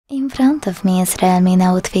In front of me is REALME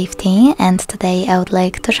Note 50, and today I would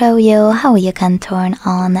like to show you how you can turn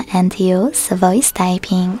on and use voice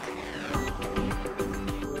typing.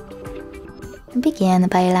 Begin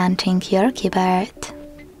by launching your keyboard.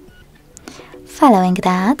 Following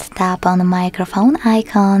that, tap on the microphone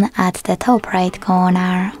icon at the top right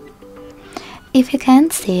corner. If you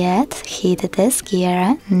can't see it, hit this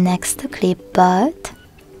gear next to clipboard.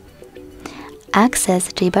 Access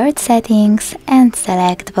keyboard settings and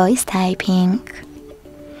select voice typing.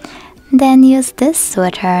 Then use this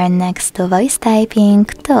switcher next to voice typing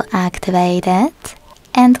to activate it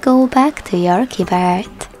and go back to your keyboard.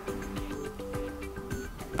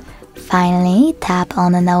 Finally, tap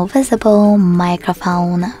on a now visible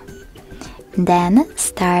microphone. Then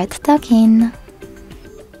start talking.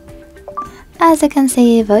 As you can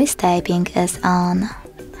see, voice typing is on.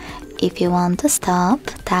 If you want to stop,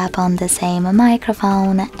 tap on the same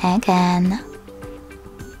microphone again.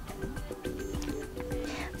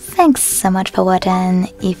 Thanks so much for watching.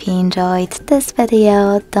 If you enjoyed this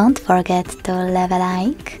video, don't forget to leave a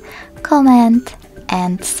like, comment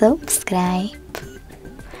and subscribe.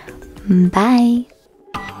 Bye!